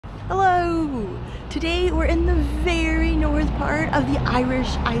Hello! Today we're in the very north part of the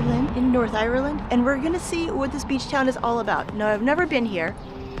Irish island in North Ireland, and we're gonna see what this beach town is all about. Now, I've never been here,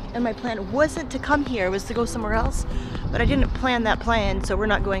 and my plan wasn't to come here, it was to go somewhere else, but I didn't plan that plan, so we're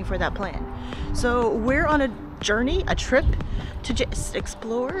not going for that plan. So we're on a journey, a trip, to just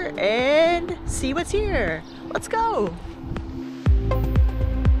explore and see what's here. Let's go!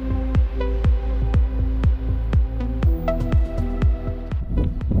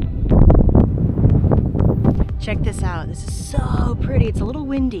 Check this out. This is so pretty. It's a little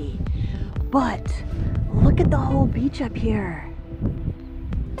windy, but look at the whole beach up here.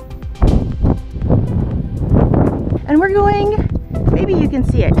 And we're going, maybe you can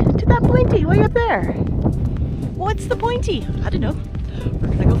see it, to that pointy way up there. What's the pointy? I don't know. We're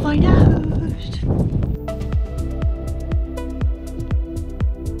gonna go find out.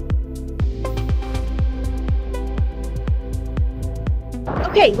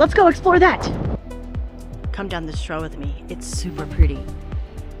 Okay, let's go explore that. Come down this trail with me. It's super pretty.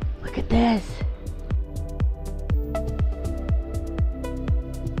 Look at this.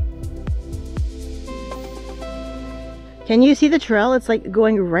 Can you see the trail? It's like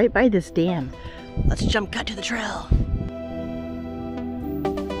going right by this dam. Let's jump cut to the trail.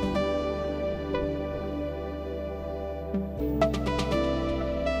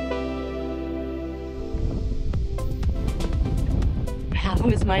 How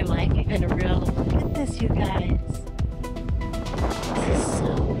is my life even real? Look at this, you guys. This is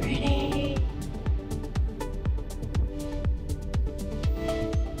so pretty.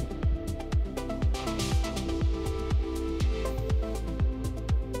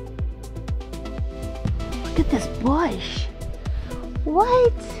 Look at this bush.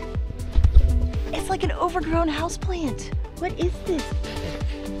 What? It's like an overgrown houseplant. What is this?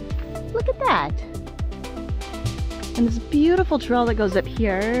 Look at that. And this beautiful trail that goes up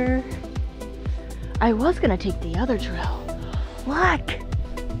here. I was gonna take the other trail. Look!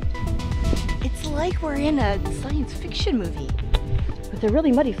 It's like we're in a science fiction movie with a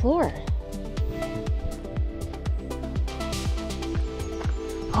really muddy floor.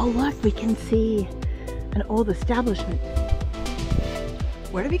 Oh look, we can see an old establishment.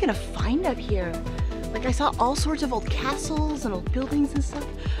 What are we gonna find up here? Like, I saw all sorts of old castles and old buildings and stuff.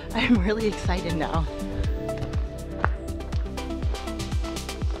 I'm really excited now.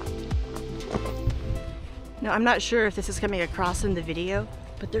 Now, I'm not sure if this is coming across in the video,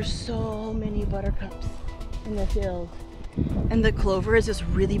 but there's so many buttercups in the field. And the clover is this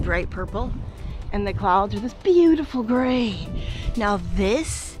really bright purple, and the clouds are this beautiful gray. Now,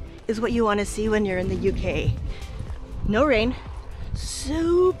 this is what you want to see when you're in the UK. No rain,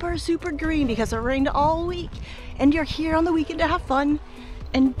 super, super green because it rained all week, and you're here on the weekend to have fun,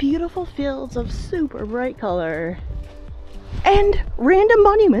 and beautiful fields of super bright color, and random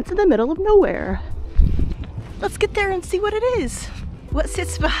monuments in the middle of nowhere. Let's get there and see what it is. What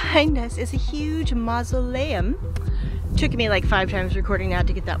sits behind us is a huge mausoleum. Took me like 5 times recording that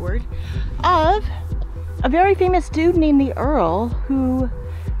to get that word. Of a very famous dude named the Earl who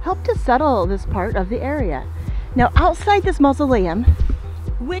helped to settle this part of the area. Now, outside this mausoleum,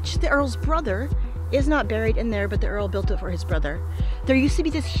 which the Earl's brother is not buried in there, but the Earl built it for his brother, there used to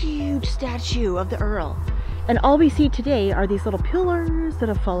be this huge statue of the Earl. And all we see today are these little pillars that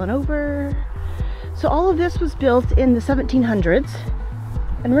have fallen over. So all of this was built in the 1700s,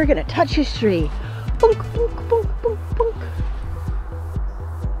 and we're gonna touch history. Boonk, boonk, boonk, boonk, boonk.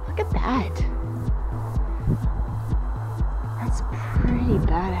 Look at that. That's pretty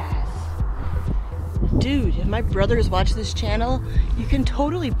badass. Dude, if my brothers watch this channel, you can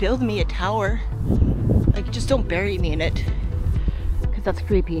totally build me a tower. Like, just don't bury me in it, because that's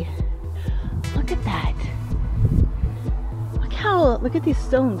creepy. Look at that. Look at these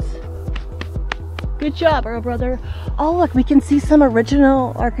stones. Good job, Earl brother. Oh look, we can see some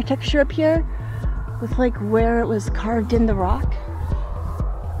original architecture up here with like where it was carved in the rock.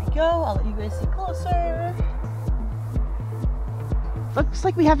 There we go, I'll let you guys see closer. Looks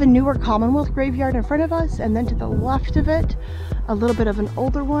like we have a newer Commonwealth graveyard in front of us, and then to the left of it, a little bit of an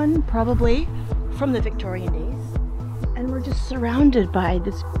older one, probably from the Victorian days. And we're just surrounded by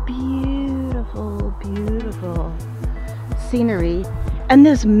this beautiful, beautiful scenery. And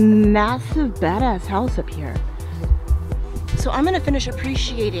this massive badass house up here. So I'm gonna finish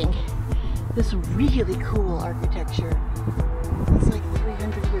appreciating this really cool architecture. It's like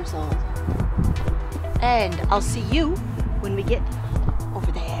 300 years old. And I'll see you when we get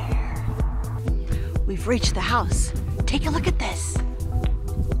over there. We've reached the house. Take a look at this.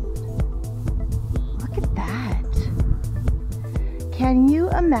 Look at that. Can you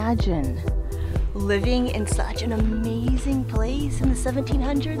imagine living in such an amazing place in the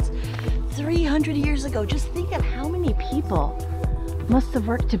 1700s, 300 years ago. Just think of how many people must have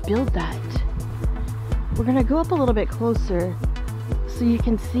worked to build that. We're gonna go up a little bit closer so you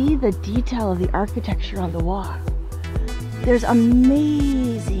can see the detail of the architecture on the wall. There's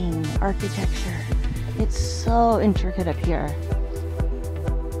amazing architecture. It's so intricate up here.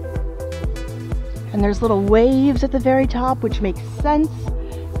 And there's little waves at the very top, which makes sense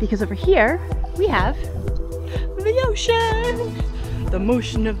because over here we have the ocean. The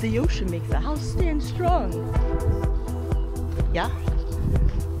motion of the ocean makes the house stand strong. Yeah?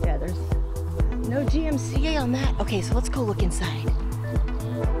 Yeah, there's no GMCA on that. Okay, so let's go look inside.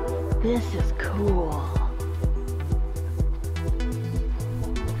 This is cool.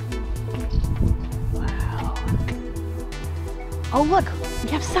 Wow. Oh look, we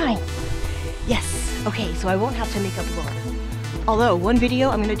have signs. Yes. Okay, so I won't have to make up lore. Although one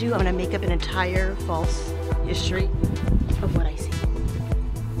video I'm gonna make up an entire false history of what I see.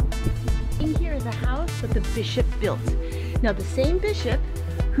 In here is a house that the bishop built. Now the same bishop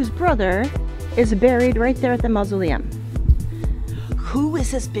whose brother is buried right there at the mausoleum. Who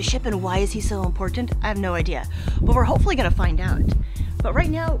is this bishop and why is he so important? I have no idea, but we're hopefully gonna find out. But right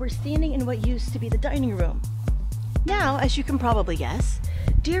now we're standing in what used to be the dining room. Now, as you can probably guess,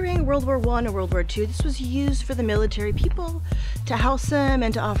 during World War I and World War II, this was used for the military people to house them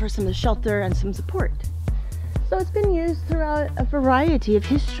and to offer some shelter and some support. So it's been used throughout a variety of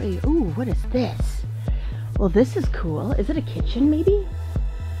history. Ooh, what is this? Well, this is cool. Is it a kitchen, maybe?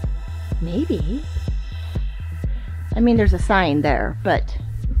 Maybe. I mean, there's a sign there, but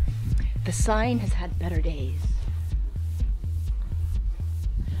the sign has had better days.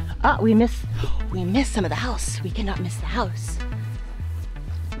 Ah, we missed some of the house. We cannot miss the house.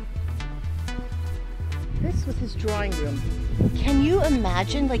 This was his drawing room. Can you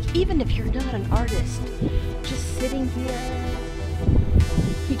imagine, like, even if you're not an artist, just sitting here?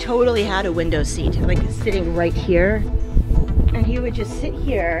 He totally had a window seat, like sitting right here. And he would just sit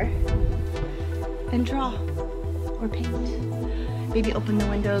here and draw or paint. Maybe open the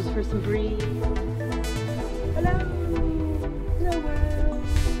windows for some breeze. Hello, hello world.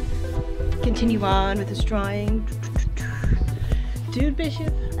 Continue on with his drawing. Dude,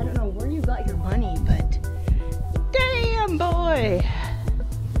 Bishop, I don't know where you got your money, but damn boy.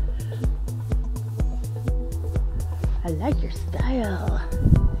 I like your style.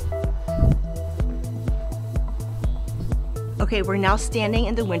 Okay, we're now standing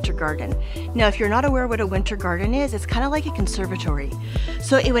in the winter garden. Now, if you're not aware what a winter garden is, it's kind of like a conservatory.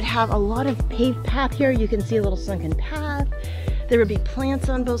 So it would have a lot of paved path here. You can see a little sunken path. There would be plants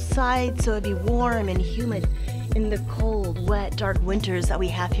on both sides, so it'd be warm and humid in the cold, wet, dark winters that we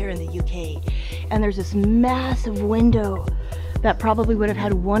have here in the UK. And there's this massive window that probably would have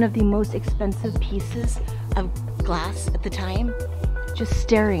had one of the most expensive pieces of glass at the time, just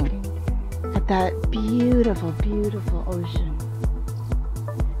staring at that beautiful, beautiful ocean.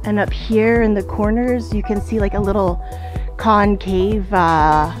 And up here in the corners, you can see like a little concave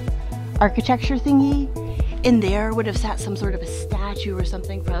architecture thingy. In there would have sat some sort of a statue or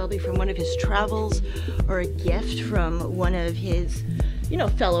something, probably from one of his travels, or a gift from one of his, you know,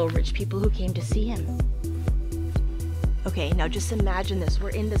 fellow rich people who came to see him. Okay, now just imagine this. We're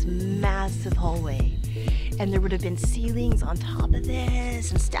in this massive hallway, and there would have been ceilings on top of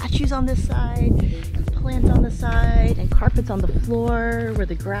this, and statues on this side, and plants on the side, and carpets on the floor where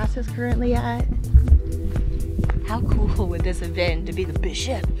the grass is currently at. How cool would this have been to be the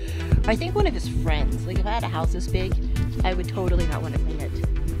bishop? I think one of his friends. Like, if I had a house this big, I would totally not want to clean it.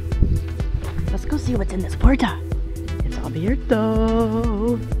 Let's go see what's in this puerta. It's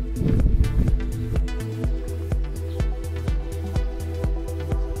abierto.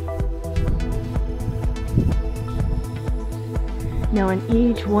 Now, in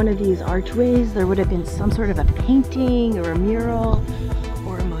each one of these archways, there would have been some sort of a painting or a mural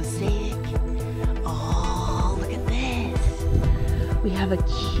or a mosaic. Oh, look at this. We have a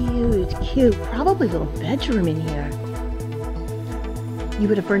cute, probably little bedroom in here. You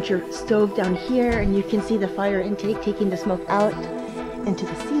would have burnt your stove down here, and you can see the fire intake taking the smoke out into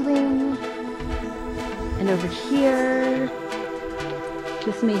the ceiling. And over here,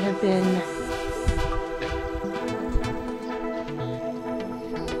 this may have been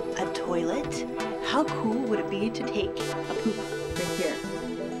toilet. How cool would it be to take a poop right here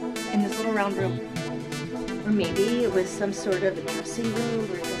in this little round room? Or maybe it was some sort of a dressing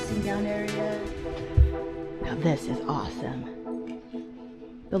room or a dressing gown area. Now this is awesome.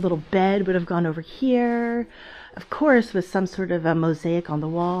 The little bed would have gone over here, of course, with some sort of a mosaic on the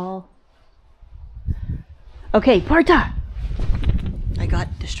wall. Okay, puerta! I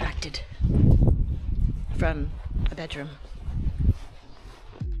got distracted. from a bedroom.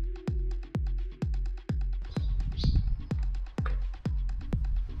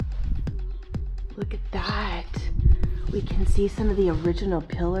 Look at that. We can see some of the original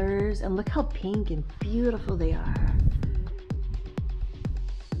pillars, and look how pink and beautiful they are.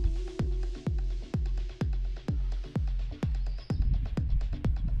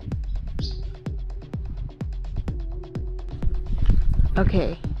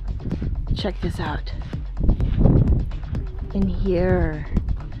 Okay, check this out. In here,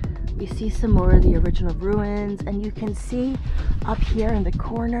 we see some more of the original ruins, and you can see up here in the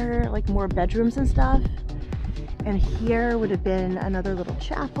corner, like more bedrooms and stuff. And here would have been another little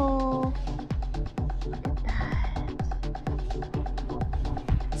chapel. Look at that.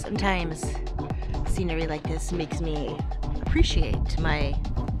 Sometimes scenery like this makes me appreciate my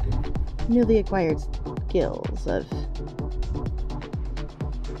newly acquired skills of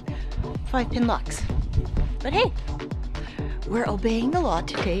 5-pin locks. But hey, we're obeying the law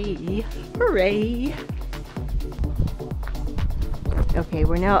today. Hooray! Okay,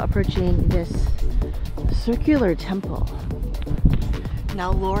 we're now approaching this circular temple.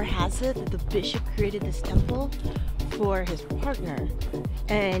 Now lore has it that the bishop created this temple for his partner,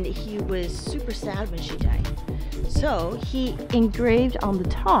 and he was super sad when she died. So he engraved on the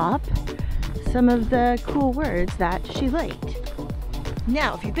top some of the cool words that she liked.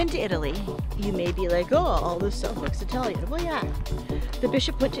 Now, if you've been to Italy, you may be like, oh, all this stuff looks Italian. Well, yeah. The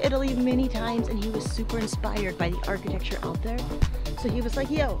bishop went to Italy many times, and he was super inspired by the architecture out there. So he was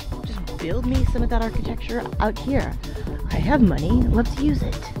like, yo, just build me some of that architecture out here. I have money, let's use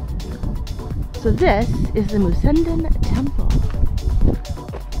it. So this is the Musenden Temple.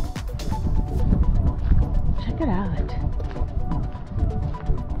 Check it out.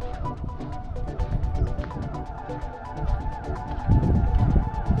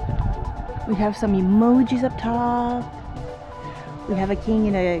 We have some emojis up top. We have a king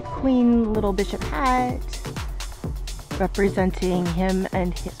and a queen little bishop hat representing him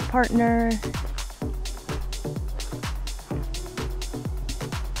and his partner.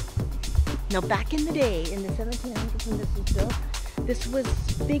 Now back in the day, in the 1700s when this was built, this was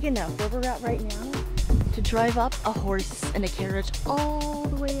big enough where we're at right now to drive up a horse and a carriage all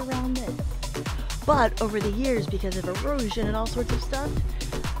the way around this. But over the years, because of erosion and all sorts of stuff,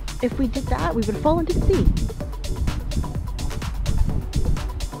 if we did that, we would fall into the sea.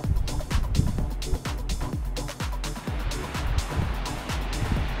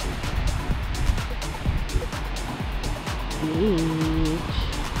 Beach.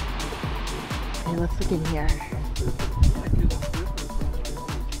 Okay, let's look in here.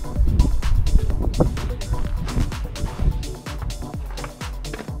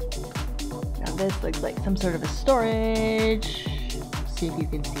 Now this looks like some sort of a storage. See if you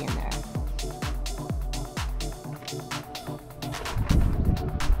can see in there.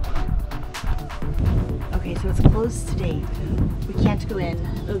 Okay, so it's closed today. We can't go in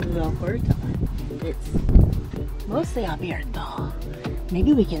the portal. It's mostly abierto.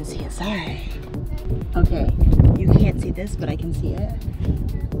 Maybe we can see inside. Okay, you can't see this, but I can see it.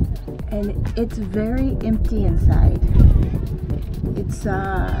 And it's very empty inside. It's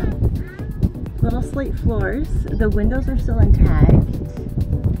little slate floors. The windows are still intact.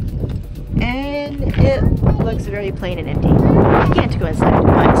 And it looks very plain and empty. You can't go inside,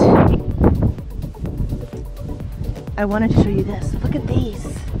 but I wanted to show you this. Look at these.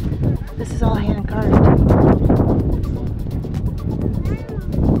 This is all hand carved.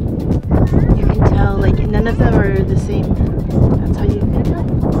 You can tell, like, none of them are the same. That's how you can tell.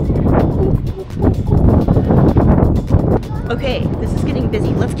 Okay, this is getting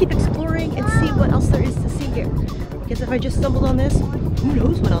busy. Let's keep exploring and see what else there is to see here. Because if I just stumbled on this, who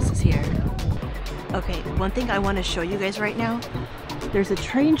knows what else is here. Okay, one thing I want to show you guys right now, there's a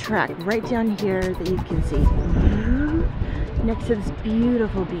train track right down here that you can see next to this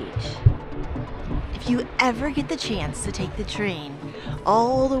beautiful beach. If you ever get the chance to take the train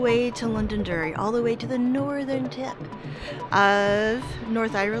all the way to Londonderry, all the way to the northern tip of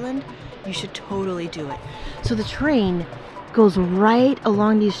North Ireland, you should totally do it. So the train goes right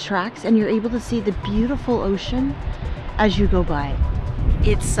along these tracks and you're able to see the beautiful ocean as you go by.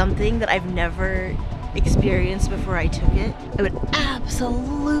 It's something that I've never experienced before I took it. I would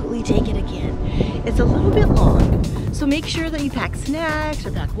absolutely take it again. It's a little bit long, so make sure that you pack snacks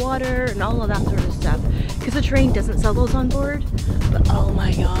or pack water and all of that sort of stuff, because the train doesn't sell those on board. But oh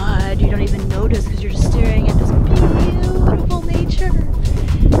my god, you don't even notice because you're just staring at this beautiful nature.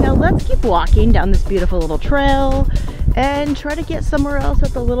 Now let's keep walking down this beautiful little trail and try to get somewhere else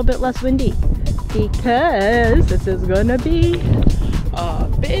that's a little bit less windy, because this is gonna be a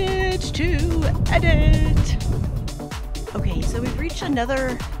bitch to edit. Okay, so we've reached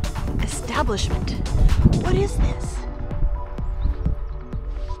another establishment. What is this?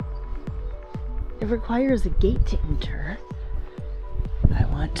 It requires a gate to enter. I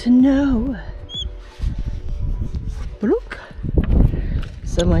want to know. Bloop.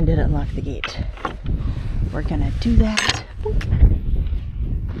 Someone did unlock the gate. We're gonna do that.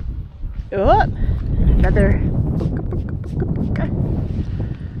 Oh, another.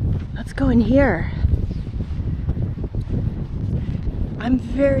 Let's go in here. I'm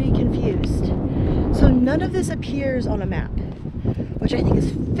very confused. So none of this appears on a map, which I think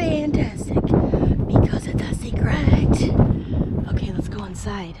is fantastic because it's a secret. Okay, let's go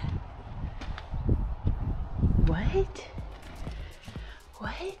inside. What?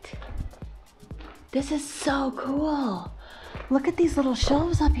 What? This is so cool. Look at these little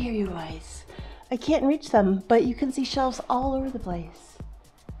shelves up here, you guys. I can't reach them, but you can see shelves all over the place.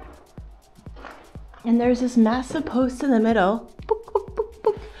 And there's this massive post in the middle. Boop, boop, boop,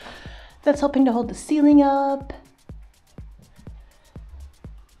 boop, that's helping to hold the ceiling up.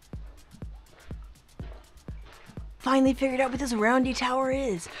 Finally figured out what this roundy tower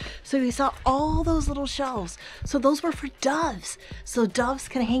is. So we saw all those little shelves. So those were for doves. So doves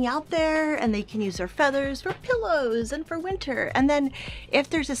can hang out there and they can use their feathers for pillows and for winter. And then if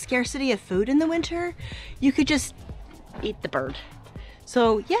there's a scarcity of food in the winter, you could just eat the bird.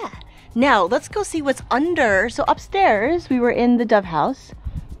 So yeah. Now let's go see what's under. So upstairs we were in the dove house.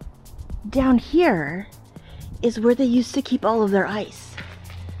 Down here is where they used to keep all of their ice.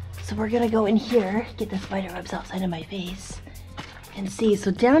 So we're gonna go in here, get the spider webs outside of my face and see.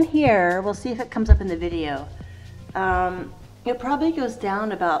 So down here, we'll see if it comes up in the video. It probably goes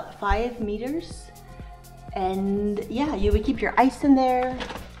down about 5 meters. And yeah, you would keep your ice in there.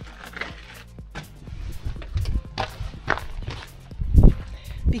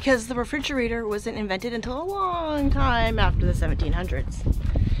 Because the refrigerator wasn't invented until a long time after the 1700s.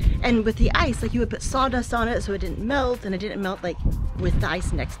 And with the ice, like you would put sawdust on it so it didn't melt, and it didn't melt like with the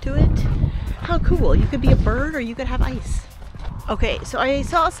ice next to it. How cool. You could be a bird or you could have ice. Okay, so I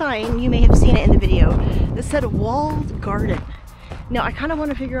saw a sign, you may have seen it in the video, that said walled garden. Now I kind of want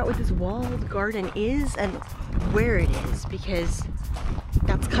to figure out what this walled garden is and where it is, because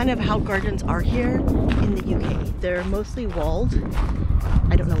that's kind of how gardens are here in the UK. They're mostly walled.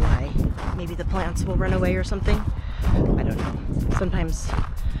 I don't know why. Maybe the plants will run away or something. I don't know. Sometimes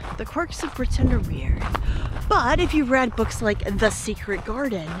the quirks of Britain are weird. But if you've read books like The Secret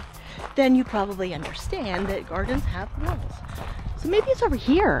Garden, then you probably understand that gardens have walls. So maybe it's over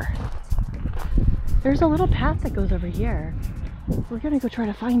here. There's a little path that goes over here. We're gonna go try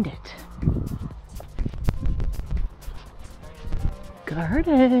to find it.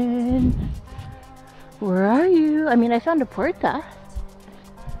 Garden. Where are you? I mean, I found a puerta.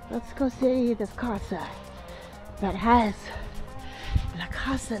 Let's go see this casa that has La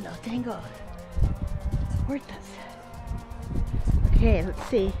casa no tengo puertas. Okay, let's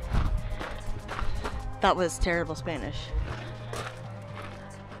see. That was terrible Spanish.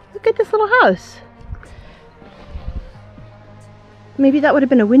 Look at this little house. Maybe that would have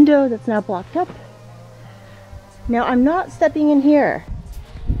been a window that's now blocked up. Now I'm not stepping in here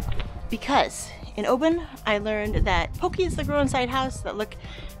because in Oban I learned that pokies that grow inside house that look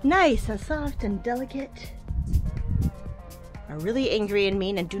nice and soft and delicate are really angry and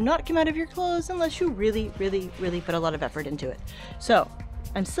mean and do not come out of your clothes unless you really put a lot of effort into it. So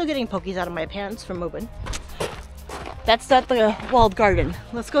I'm still getting pokies out of my pants from Oban. That's not the walled garden.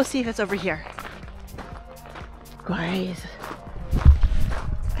 Let's go see if it's over here. Guys,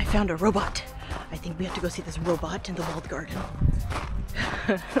 I found a robot. I think we have to go see this robot in the walled garden.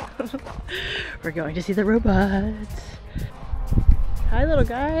 We're going to see the robots. Hi, little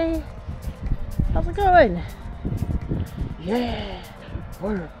guy. How's it going? Yeah,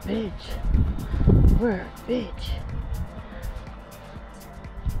 we're a bitch. We're a bitch.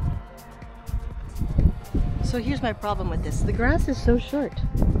 So here's my problem with this. The grass is so short.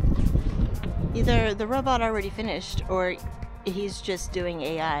 Either the robot already finished or he's just doing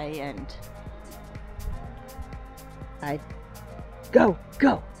AI and go.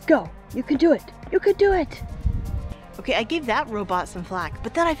 You can do it. You could do it. Okay, I gave that robot some flack,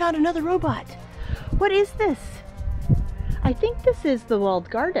 but then I found another robot. What is this? I think this is the walled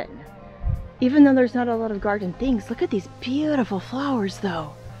garden. Even though there's not a lot of garden things. Look at these beautiful flowers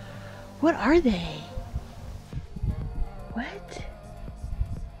though. What are they? What?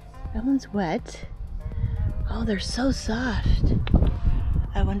 That one's wet. Oh, they're so soft.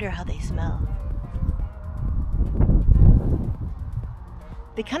 I wonder how they smell.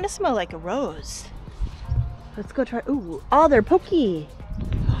 They kind of smell like a rose. Let's go try. Ooh, oh, they're pokey.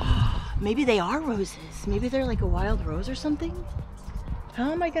 Maybe they are roses. Maybe they're like a wild rose or something.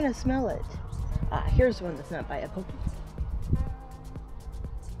 How am I gonna smell it? Ah, here's one that's not by a pokey.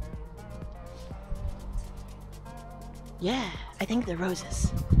 Yeah, I think they're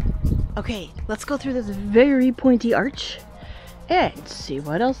roses. Okay, let's go through this very pointy arch and see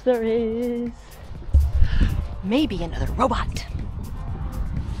what else there is. Maybe another robot.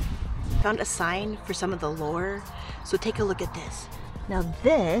 Found a sign for some of the lore, so take a look at this. Now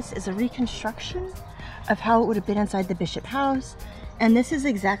this is a reconstruction of how it would have been inside the bishop house, and this is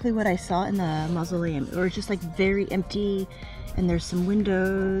exactly what I saw in the mausoleum. It was just like very empty, and there's some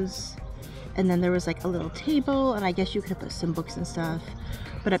windows, and then there was like a little table, and I guess you could have put some books and stuff.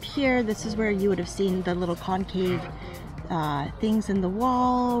 But up here, this is where you would have seen the little concave things in the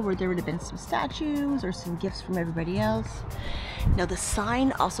wall where there would have been some statues or some gifts from everybody else. Now the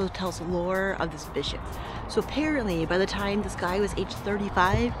sign also tells lore of this bishop. So apparently by the time this guy was age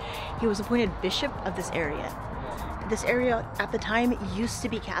 35, he was appointed bishop of this area. This area at the time used to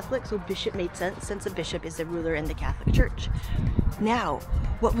be Catholic, so bishop made sense since a bishop is the ruler in the Catholic Church. Now,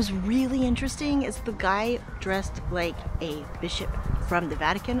 what was really interesting is the guy dressed like a bishop from the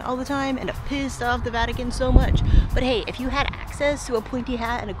Vatican all the time, and it pissed off the Vatican so much. But hey, if you had access to a pointy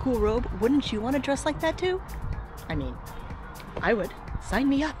hat and a cool robe, wouldn't you want to dress like that too? I mean, I would. Sign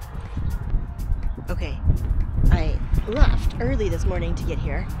me up. Okay, I left early this morning to get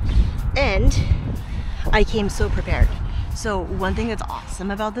here, and I came so prepared. So one thing that's awesome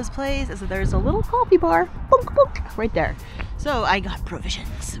about this place is that there's a little coffee bar, boink, boink, right there. So I got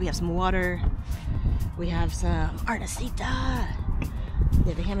provisions. We have some water, we have some arnacita,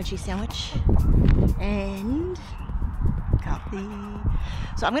 we have a ham and cheese sandwich, and coffee.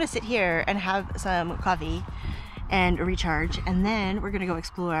 So I'm gonna sit here and have some coffee and recharge, and then we're gonna go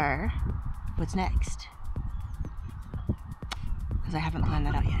explore what's next, because I haven't planned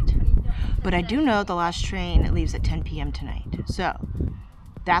that out yet. But I do know the last train leaves at 10 p.m. tonight. So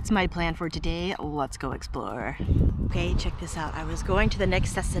that's my plan for today. Let's go explore. Okay, check this out. I was going to the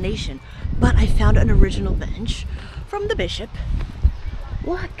next destination, but I found an original bench from the bishop.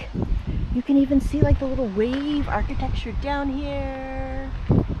 Look, you can even see like the little wave architecture down here.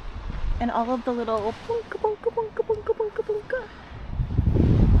 And all of the little bunka, bunka, bunka, bunka, bunka, bunka.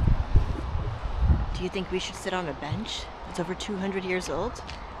 Do you think we should sit on a bench that's over 200 years old?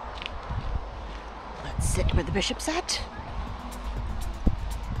 Let's sit where the bishop sat.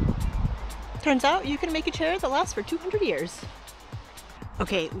 Turns out you can make a chair that lasts for 200 years.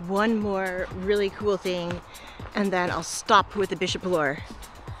 Okay, one more really cool thing, and then I'll stop with the bishop lore.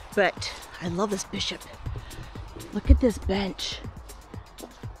 But I love this bishop. Look at this bench.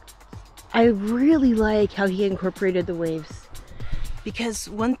 I really like how he incorporated the waves. Because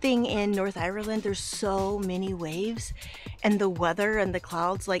one thing in North Ireland, there's so many waves, and the weather and the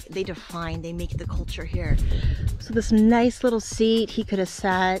clouds, like they make the culture here. So this nice little seat he could have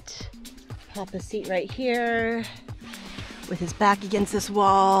sat, pop a seat right here with his back against this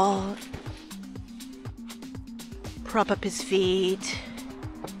wall, prop up his feet,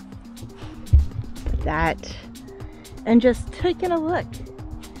 like that, and just taking a look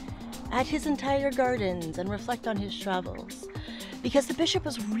at his entire gardens and reflect on his travels. Because the bishop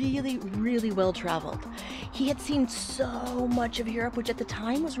was really, really well traveled. He had seen so much of Europe, which at the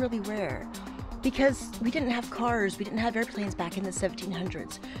time was really rare. Because we didn't have cars, we didn't have airplanes back in the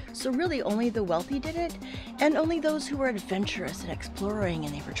 1700s. So really only the wealthy did it, and only those who were adventurous and exploring,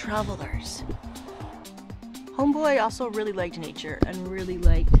 and they were travelers. Homeboy also really liked nature and really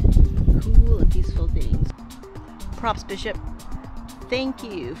liked cool and peaceful things. Props, Bishop. Thank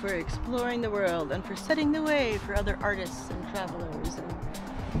you for exploring the world and for setting the way for other artists and travelers and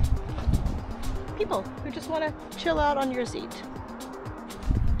people who just want to chill out on your seat.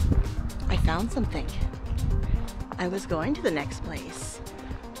 I found something. I was going to the next place,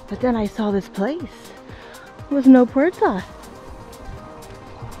 but then I saw this place with no puerta.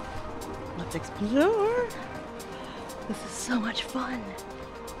 Let's explore. This is so much fun.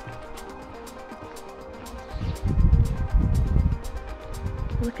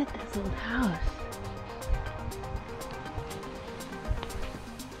 Look at this old house.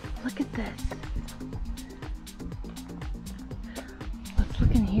 Look at this. Let's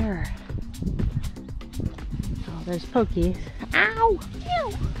look in here. Oh, there's pokies. Ow!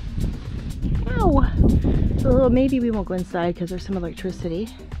 Ow! Ow! So maybe we won't go inside because there's some electricity.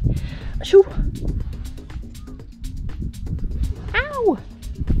 Shoo! Ow!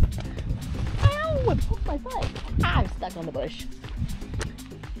 Ow! I poked my foot. Ah, I'm stuck on the bush.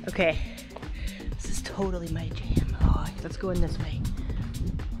 Okay, this is totally my jam. Oh, let's go in this way.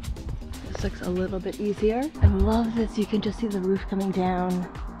 This looks a little bit easier. I love this. You can just see the roof coming down.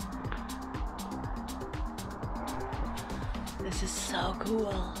 This is so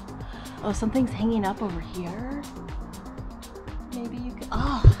cool. Oh, something's hanging up over here. Maybe you can,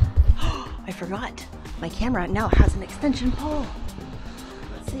 oh, I forgot. My camera now has an extension pole.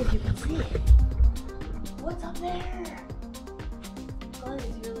 Let's see if you can see it. What's up there? Guys,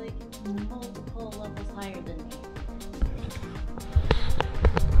 you're like multiple levels higher than me.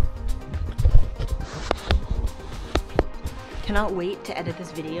 Cannot wait to edit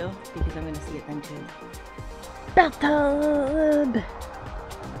this video because I'm going to see it then too. Bathtub!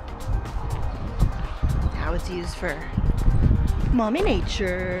 How it's used for mommy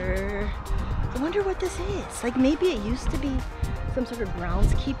nature. I wonder what this is. Like maybe it used to be some sort of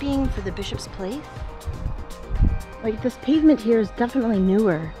groundskeeping for the bishop's place. Like this pavement here is definitely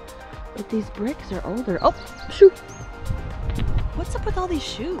newer, but these bricks are older. Oh, shoe! What's up with all these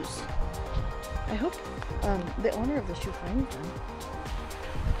shoes? I hope the owner of the shoe finds them.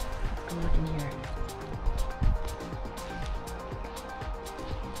 Let's go look in here.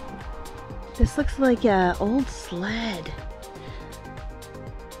 This looks like an old sled.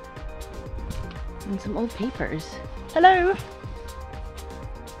 And some old papers. Hello!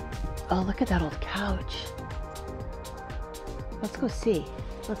 Oh, look at that old couch. Let's go see.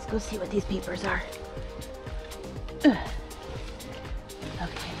 Let's go see what these papers are. Ugh.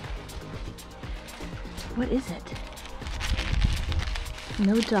 Okay. What is it?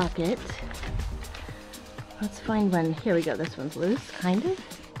 No docket. Let's find one. Here we go. This one's loose, kind of.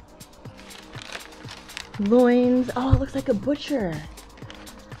 Loins. Oh, it looks like a butcher.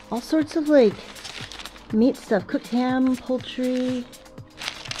 All sorts of like meat stuff. Cooked ham, poultry.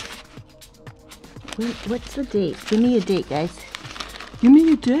 Wait, what's the date? Give me a date, guys. Give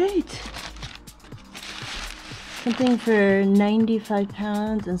me a date. Something for 95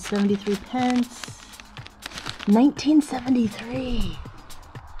 pounds and 73 pence. 1973.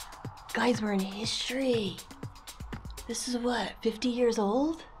 Guys, we're in history. This is what, 50 years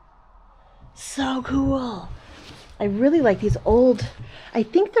old? So cool. I really like these old, I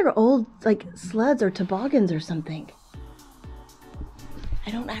think they're old like sleds or toboggans or something. I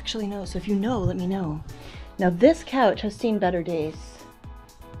don't actually know, so if you know, let me know. Now this couch has seen better days.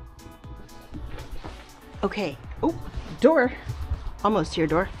 Okay, oh, door. Almost here,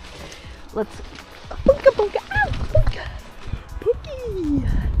 door. Let's, bunka, bunka, ah, bunka, pookie.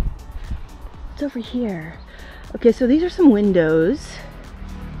 It's over here. Okay, so these are some windows.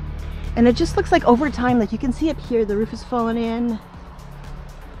 And it just looks like over time, like you can see up here, the roof is falling in.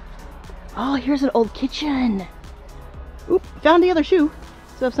 Oh, here's an old kitchen. Oop, found the other shoe.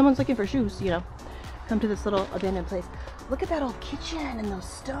 So if someone's looking for shoes, you know, come to this little abandoned place. Look at that old kitchen and those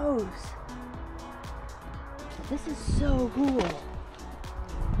stoves. This is so cool.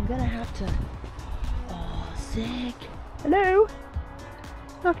 I'm gonna have to, oh, sick. Hello?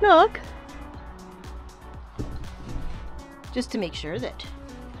 Knock, knock. Just to make sure that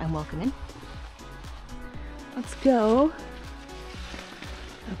I'm welcome in. Let's go.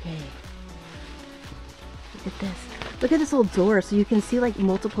 Okay. Look at this. Look at this old door. So you can see like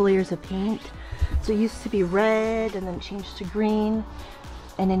multiple layers of paint. So it used to be red and then changed to green.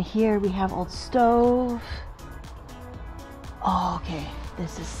 And then here we have old stove. Oh, okay.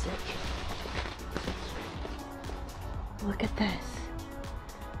 This is sick. Look at this.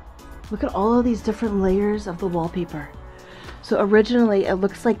 Look at all of these different layers of the wallpaper. So originally it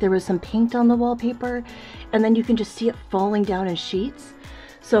looks like there was some paint on the wallpaper and then you can just see it falling down in sheets.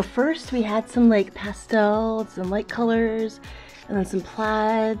 So first we had some like pastels and light colors and then some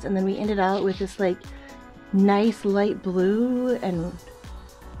plaids and then we ended out with this like nice light blue and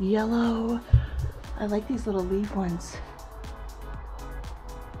yellow. I like these little leaf ones.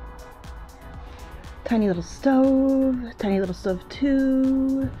 Tiny little stove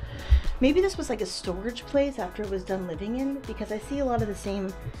too. Maybe this was like a storage place after it was done living in, because I see a lot of the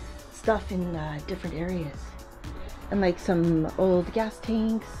same stuff in different areas. And like some old gas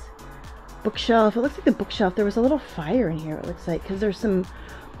tanks, bookshelf. It looks like the bookshelf. There was a little fire in here, it looks like, because there's some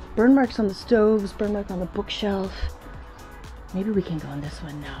burn marks on the stoves, burn mark on the bookshelf. Maybe we can go on this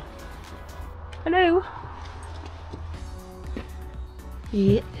one now. Hello.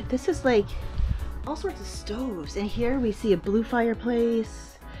 Yeah, this is like all sorts of stoves. And here we see a blue fireplace.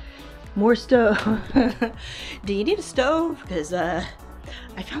 More stove. Do you need a stove? Because I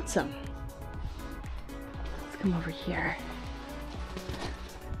found some. Let's come over here.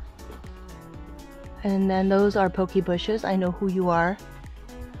 And then those are pokey bushes. I know who you are.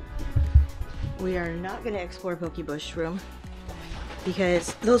 We are not going to explore pokey bush room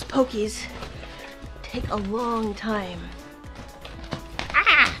because those pokies take a long time.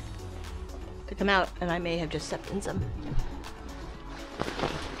 Ah! come out, and I may have just stepped in some.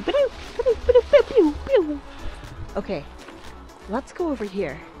 Okay, let's go over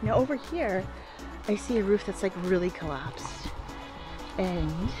here. Now over here, I see a roof that's like really collapsed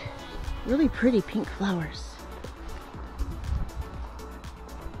and really pretty pink flowers.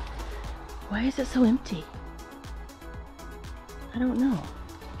 Why is it so empty? I don't know.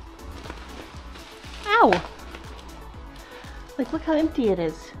 Ow! Like, look how empty it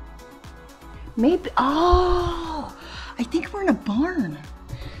is. Maybe, oh, I think we're in a barn.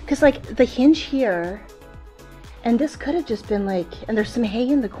 Cause like the hinge here, and this could have just been like, and there's some hay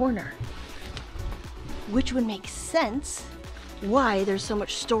in the corner. Which would make sense why there's so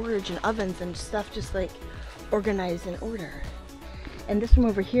much storage and ovens and stuff just like organized in order. And this room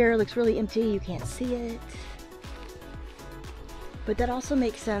over here looks really empty, you can't see it. But that also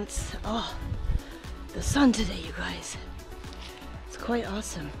makes sense. Oh, the sun today, you guys. It's quite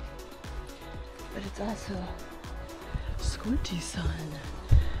awesome. But it's also squinty sun.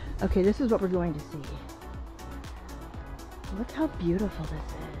 Okay, this is what we're going to see. Look how beautiful this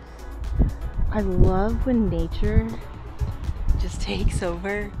is. I love when nature just takes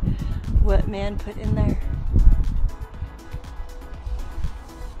over what man put in there.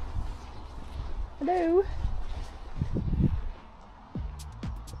 Hello.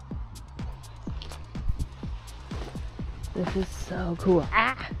 This is so cool.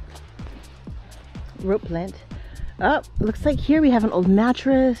 Ah! Rope plant. Oh, looks like here we have an old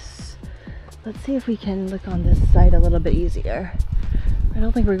mattress. Let's see if we can look on this side a little bit easier. I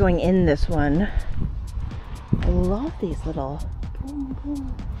don't think we're going in this one. I love these little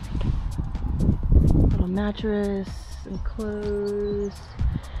mattress and clothes.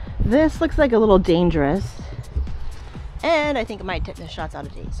 This looks like a little dangerous. And I think my tetanus shot's out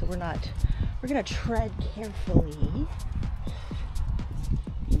of date, so we're gonna tread carefully.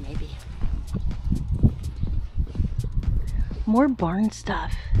 Maybe. More barn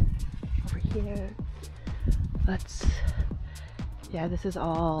stuff over here. Yeah, this is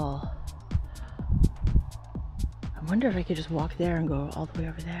all. I wonder if I could just walk there and go all the way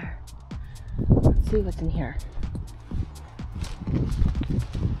over there. Let's see what's in here.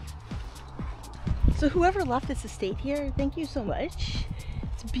 So whoever left this estate here, thank you so much.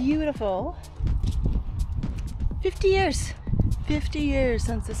 It's beautiful. 50 years. 50 years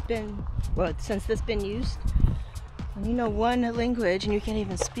since this been used. When you know one language and you can't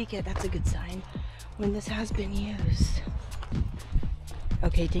even speak it, that's a good sign when this has been used.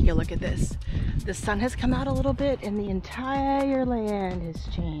 Okay, take a look at this. The sun has come out a little bit and the entire land has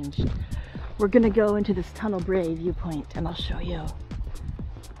changed. We're gonna go into this Tunnel Bray viewpoint and I'll show you.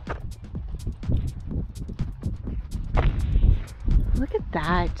 Look at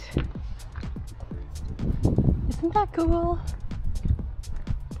that. Isn't that cool?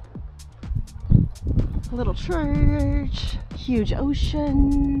 A little church, huge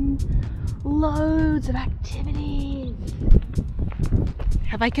ocean, loads of activities.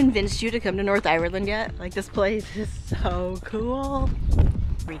 Have I convinced you to come to North Ireland yet? Like, this place is so cool.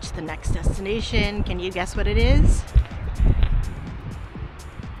 Reach the next destination. Can you guess what it is?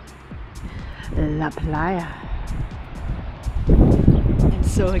 La Playa. I'm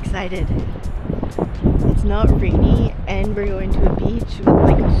so excited. It's not rainy and we're going to a beach with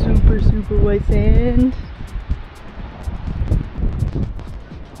like super white sand.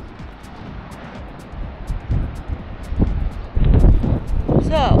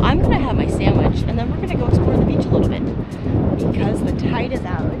 So I'm gonna have my sandwich and then we're gonna go explore the beach a little bit because the tide is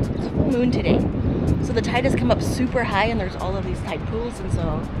out. It's full moon today. So the tide has come up super high and there's all of these tide pools, and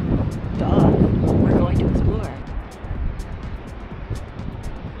so we're going to explore.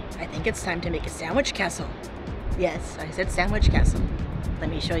 I think it's time to make a sandwich castle. Yes, I said sandwich castle. Let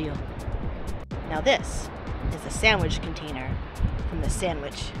me show you. Now this is a sandwich container from the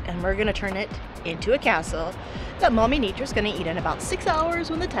sandwich, and we're gonna turn it into a castle that Mommy Nature's gonna eat in about 6 hours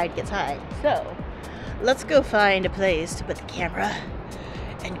when the tide gets high. So let's go find a place to put the camera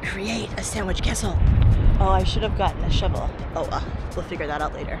and create a sandwich castle. Oh, I should have gotten a shovel. Oh, we'll figure that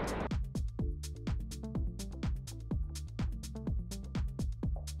out later.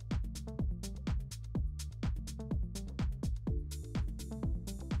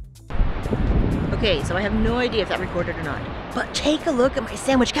 Okay, so I have no idea if that recorded or not, but take a look at my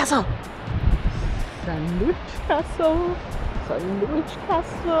sandwich castle. Sandwich castle, sandwich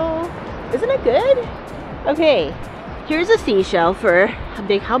castle. Isn't it good? Okay, here's a seashell for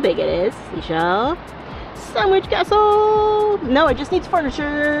how big it is. Seashell, sandwich castle. No, it just needs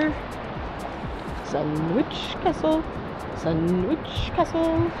furniture. Sandwich castle, sandwich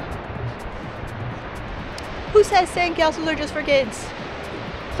castle. Who says sand castles are just for kids?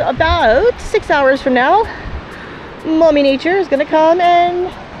 So about 6 hours from now, Mommy Nature is gonna come and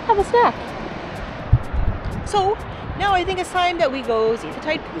have a snack. So now I think it's time that we go see the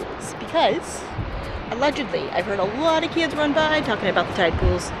tide pools, because allegedly I've heard a lot of kids run by talking about the tide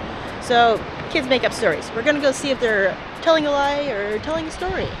pools. So kids make up stories. We're gonna go see if they're telling a lie or telling a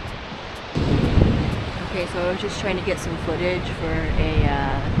story. Okay, so I was just trying to get some footage for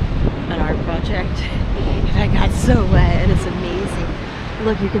an art project, and I got so wet, and it's amazing.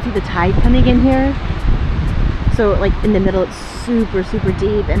 Look, you can see the tide coming in here. So like in the middle, it's super, super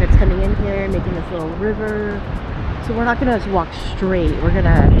deep, and it's coming in here, making this little river. So we're not gonna just walk straight. We're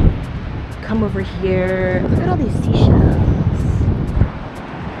gonna come over here. Look at all these seashells.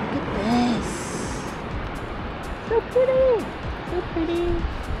 Look at this. So pretty. So pretty.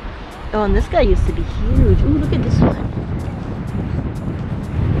 Oh, and this guy used to be huge. Ooh, look at this one.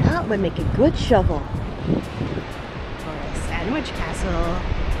 That would make a good shovel. For a sandwich castle.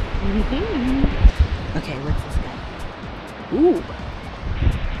 Okay, what's this guy? Ooh.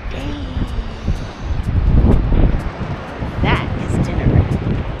 Dang. That is dinner.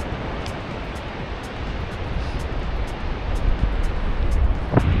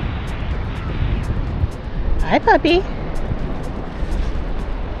 Hi, puppy.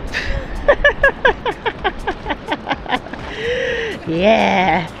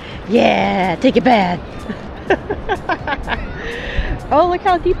 Yeah, yeah, take it back. Oh, look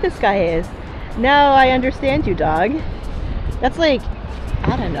how deep this guy is. Now I understand you, dog. That's like,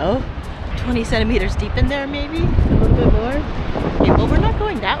 I don't know, 20 centimeters deep in there, maybe? A little bit more? Okay, well, we're not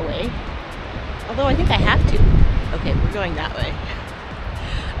going that way. Although I think I have to. Okay, we're going that way.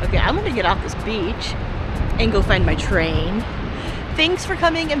 Okay, I'm gonna get off this beach and go find my train. Thanks for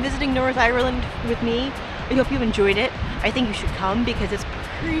coming and visiting North Ireland with me. I hope you enjoyed it. I think you should come because it's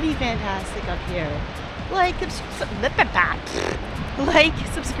pretty fantastic up here. Like,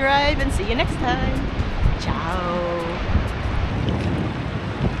 subscribe, and see you next time. Ciao.